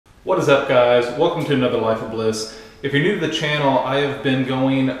What is up, guys? Welcome to another Life of Bliss. If you're new to the channel, I have been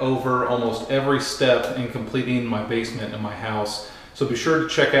going over almost every step in completing my basement in my house, so be sure to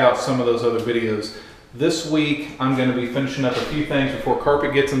check out some of those other videos. This week I'm going to be finishing up a few things before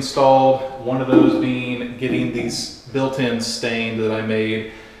carpet gets installed, one of those being getting these built-in stain that I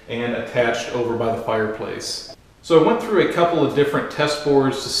made and attached over by the fireplace. So I went through a couple of different test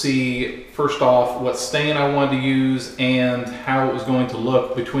boards to see, first off, what stain I wanted to use and how it was going to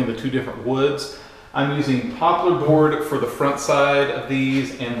look between the two different woods. I'm using poplar board for the front side of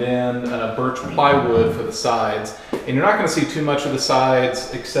these and then birch plywood for the sides. And you're not going to see too much of the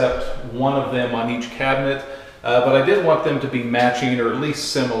sides except one of them on each cabinet, but I did want them to be matching or at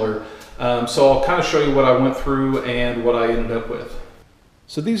least similar. So I'll kind of show you what I went through and what I ended up with.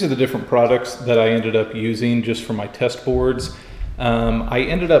 So these are the different products that I ended up using just for my test boards. I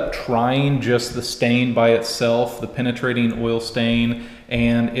ended up trying just the stain by itself, the penetrating oil stain,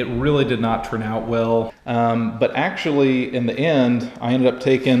 and it really did not turn out well. But actually, in the end, I ended up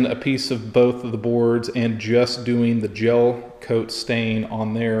taking a piece of both of the boards and just doing the gel coat stain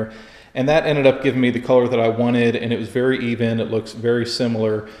on there. And that ended up giving me the color that I wanted, and it was very even. It looks very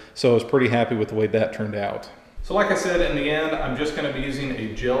similar, so I was pretty happy with the way that turned out. So like I said, in the end, I'm just going to be using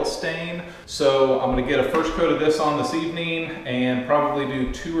a gel stain. So I'm going to get a first coat of this on this evening and probably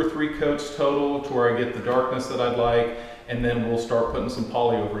do 2 or 3 coats total to where I get the darkness that I'd like, and then we'll start putting some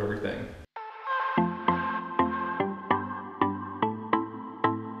poly over everything.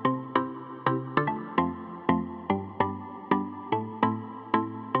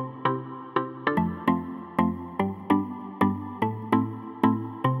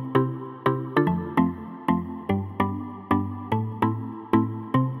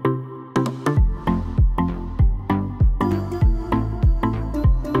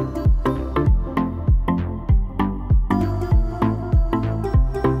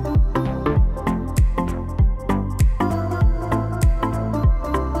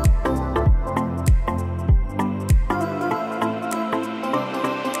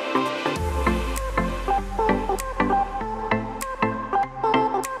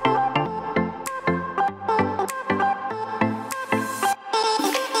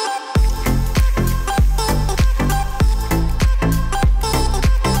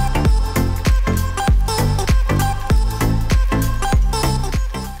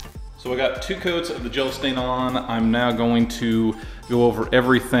 So I got 2 coats of the gel stain on. I'm now going to go over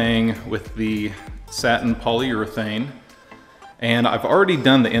everything with the satin polyurethane. And I've already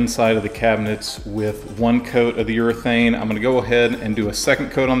done the inside of the cabinets with 1 coat of the urethane. I'm gonna go ahead and do a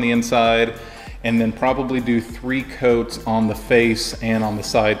 2nd coat on the inside, and then probably do 3 coats on the face and on the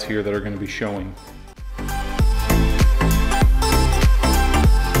sides here that are gonna be showing.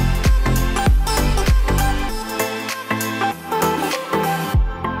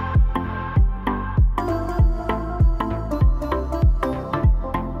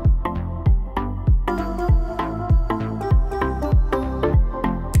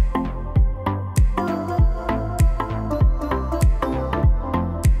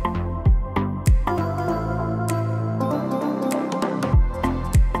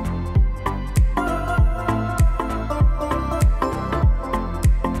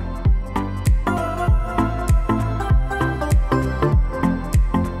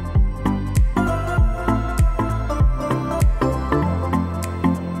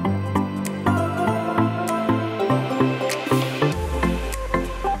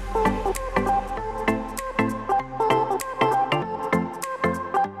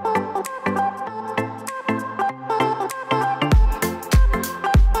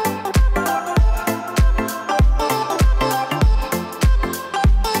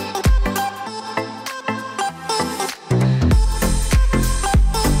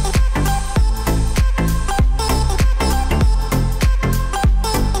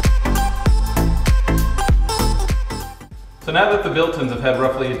 So now that the built-ins have had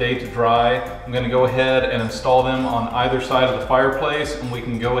roughly a day to dry, I'm going to go ahead and install them on either side of the fireplace, and we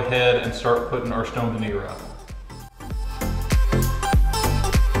can go ahead and start putting our stone veneer up.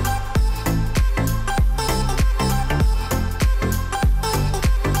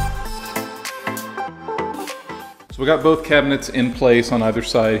 So we got both cabinets in place on either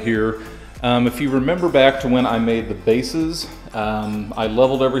side here. If you remember back to when I made the bases, I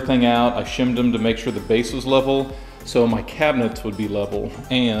leveled everything out. I shimmed them to make sure the base was level, so my cabinets would be level.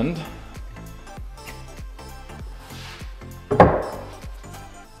 And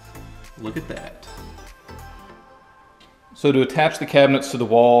look at that. So to attach the cabinets to the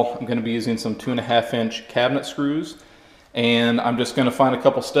wall, I'm going to be using some 2.5-inch cabinet screws. And I'm just going to find a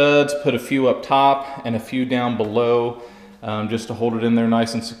couple studs, put a few up top and a few down below. just to hold it in there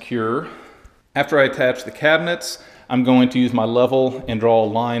nice and secure. After I attach the cabinets, I'm going to use my level and draw a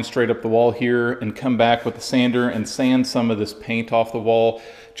line straight up the wall here and come back with the sander and sand some of this paint off the wall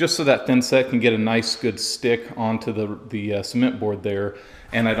just so that thin set can get a nice good stick onto the cement board there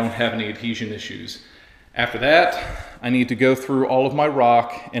and I don't have any adhesion issues. After that, I need to go through all of my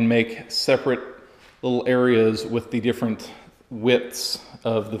rock and make separate little areas with the different widths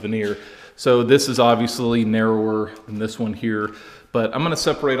of the veneer. So this is obviously narrower than this one here, but I'm going to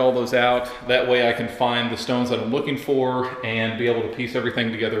separate all those out. That way I can find the stones that I'm looking for and be able to piece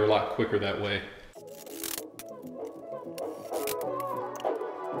everything together a lot quicker that way.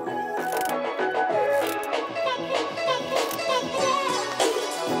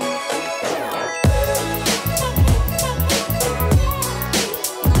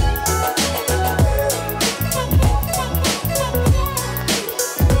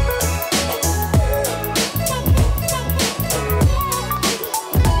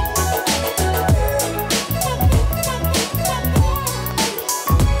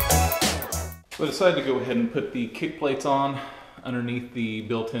 So I decided to go ahead and put the kick plates on underneath the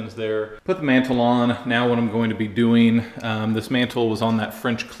built-ins there. Put the mantle on. Now what I'm going to be doing, this mantle was on that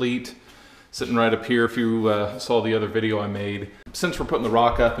French cleat sitting right up here if you saw the other video I made. Since we're putting the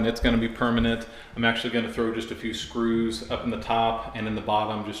rock up and it's going to be permanent, I'm actually going to throw just a few screws up in the top and in the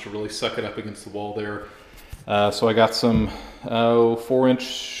bottom just to really suck it up against the wall there. So I got some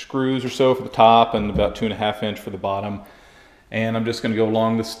 4-inch screws or so for the top and about 2.5 inch for the bottom. And I'm just going to go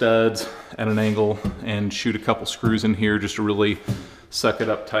along the studs at an angle and shoot a couple screws in here just to really suck it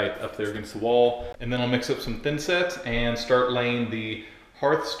up tight up there against the wall. And then I'll mix up some thin set and start laying the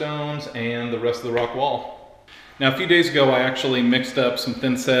hearth stones and the rest of the rock wall. Now a few days ago I actually mixed up some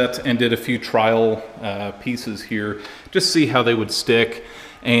thin set and did a few trial pieces here just to see how they would stick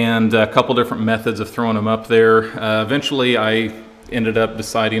and a couple different methods of throwing them up there. Eventually I ended up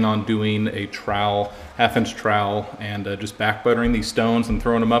deciding on doing a trowel, 1/2-inch trowel, and just back buttering these stones and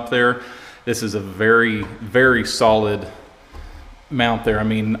throwing them up there. This is a very, very solid mount there. I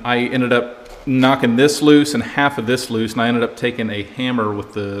mean, I ended up knocking this loose and half of this loose, and I ended up taking a hammer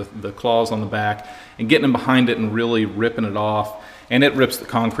with the claws on the back and getting them behind it and really ripping it off. And it rips the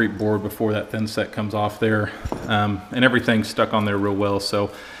concrete board before that thin set comes off there. And everything's stuck on there real well.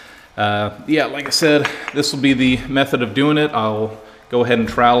 So yeah, like I said, this will be the method of doing it. I'll go ahead and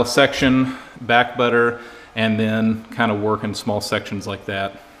trowel a section, back butter, and then kind of work in small sections like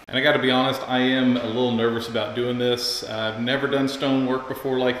that. And I got to be honest, I am a little nervous about doing this. I've never done stone work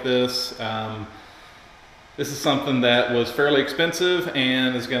before like this. This is something that was fairly expensive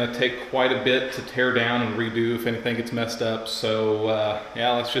and is going to take quite a bit to tear down and redo if anything gets messed up. So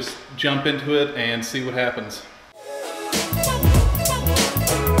yeah, let's just jump into it and see what happens.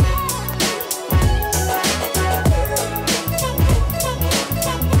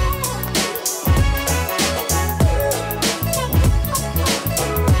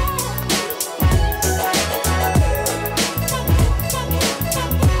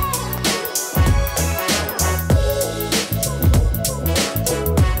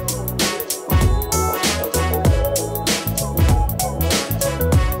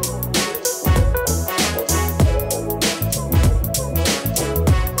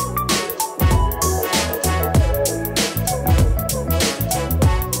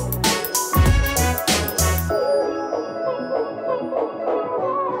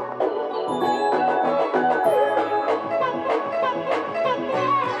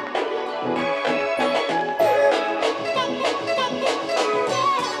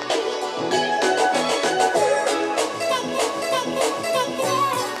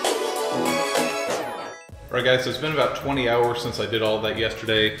 Alright guys, so it's been about 20 hours since I did all that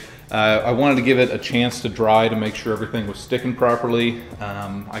yesterday. I wanted to give it a chance to dry to make sure everything was sticking properly.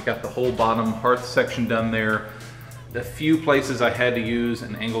 I got the whole bottom hearth section done there. The few places I had to use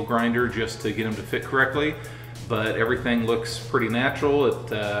an angle grinder just to get them to fit correctly, but everything looks pretty natural.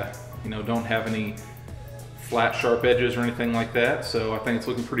 It, you know, don't have any flat sharp edges or anything like that, so I think it's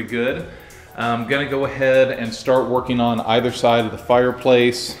looking pretty good. I'm gonna go ahead and start working on either side of the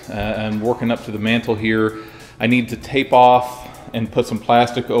fireplace and working up to the mantle here. I need to tape off and put some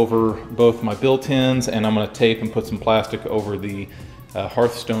plastic over both my built-ins, and I'm gonna tape and put some plastic over the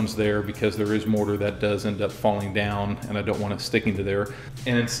hearthstones there because there is mortar that does end up falling down and I don't want it sticking to there.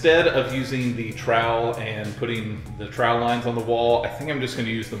 And instead of using the trowel and putting the trowel lines on the wall, I think I'm just gonna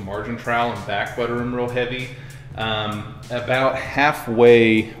use the margin trowel and back butter them real heavy. About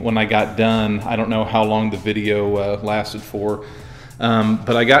halfway when I got done, I don't know how long the video lasted for,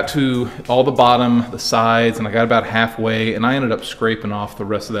 but I got to all the bottom, the sides, and I got about halfway, and I ended up scraping off the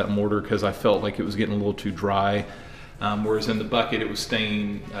rest of that mortar because I felt like it was getting a little too dry. whereas in the bucket it was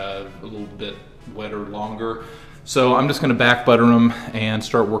staying a little bit wetter longer. So I'm just going to back butter them and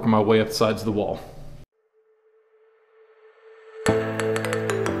start working my way up the sides of the wall.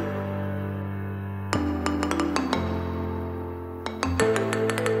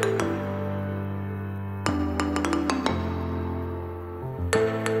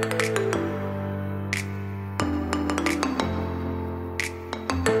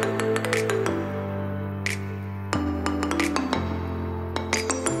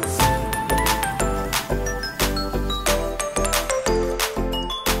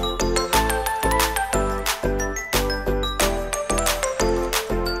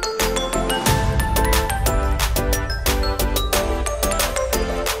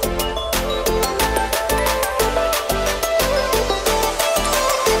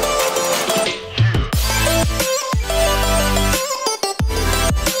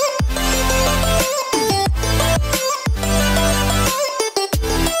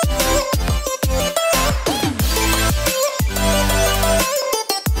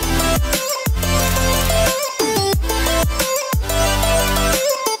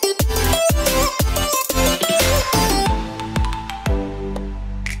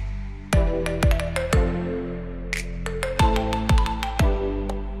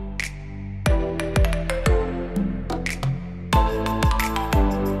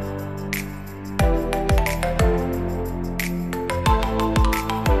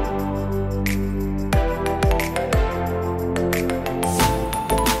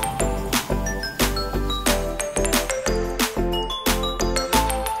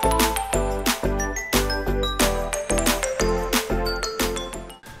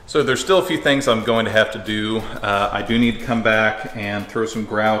 So there's still a few things I'm going to have to do. I do need to come back and throw some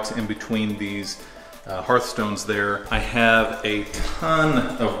grout in between these hearthstones there. I have a ton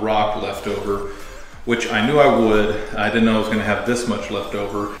of rock left over, which I knew I would. I didn't know I was going to have this much left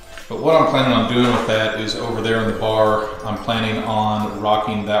over. But what I'm planning on doing with that is over there in the bar, I'm planning on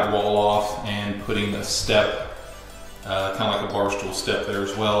rocking that wall off and putting a step, kind of like a bar stool step there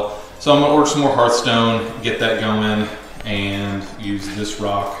as well. So I'm going to order some more hearthstone, get that going, and use this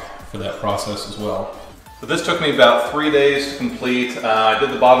rock for that process as well. So this took me about 3 days to complete. I did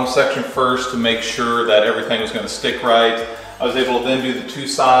the bottom section first to make sure that everything was going to stick right. I was able to then do the two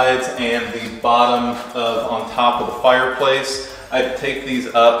sides and the bottom on top of the fireplace. I had to take these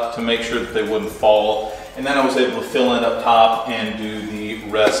up to make sure that they wouldn't fall. And then I was able to fill in up top and do the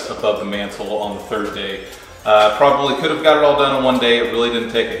rest above the mantle on the third day. Probably could have got it all done in one day. It really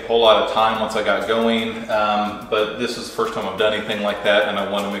didn't take a whole lot of time once I got going, but this is the first time I've done anything like that, and I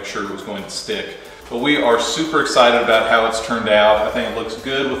wanted to make sure it was going to stick. But we are super excited about how it's turned out. I think it looks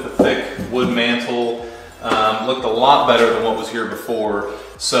good with the thick wood mantle. Looked a lot better than what was here before.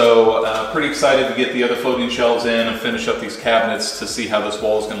 So pretty excited to get the other floating shelves in and finish up these cabinets to see how this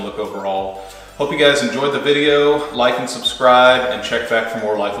wall is going to look overall. Hope you guys enjoyed the video. Like and subscribe, and check back for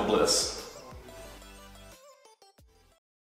more Life of Bliss.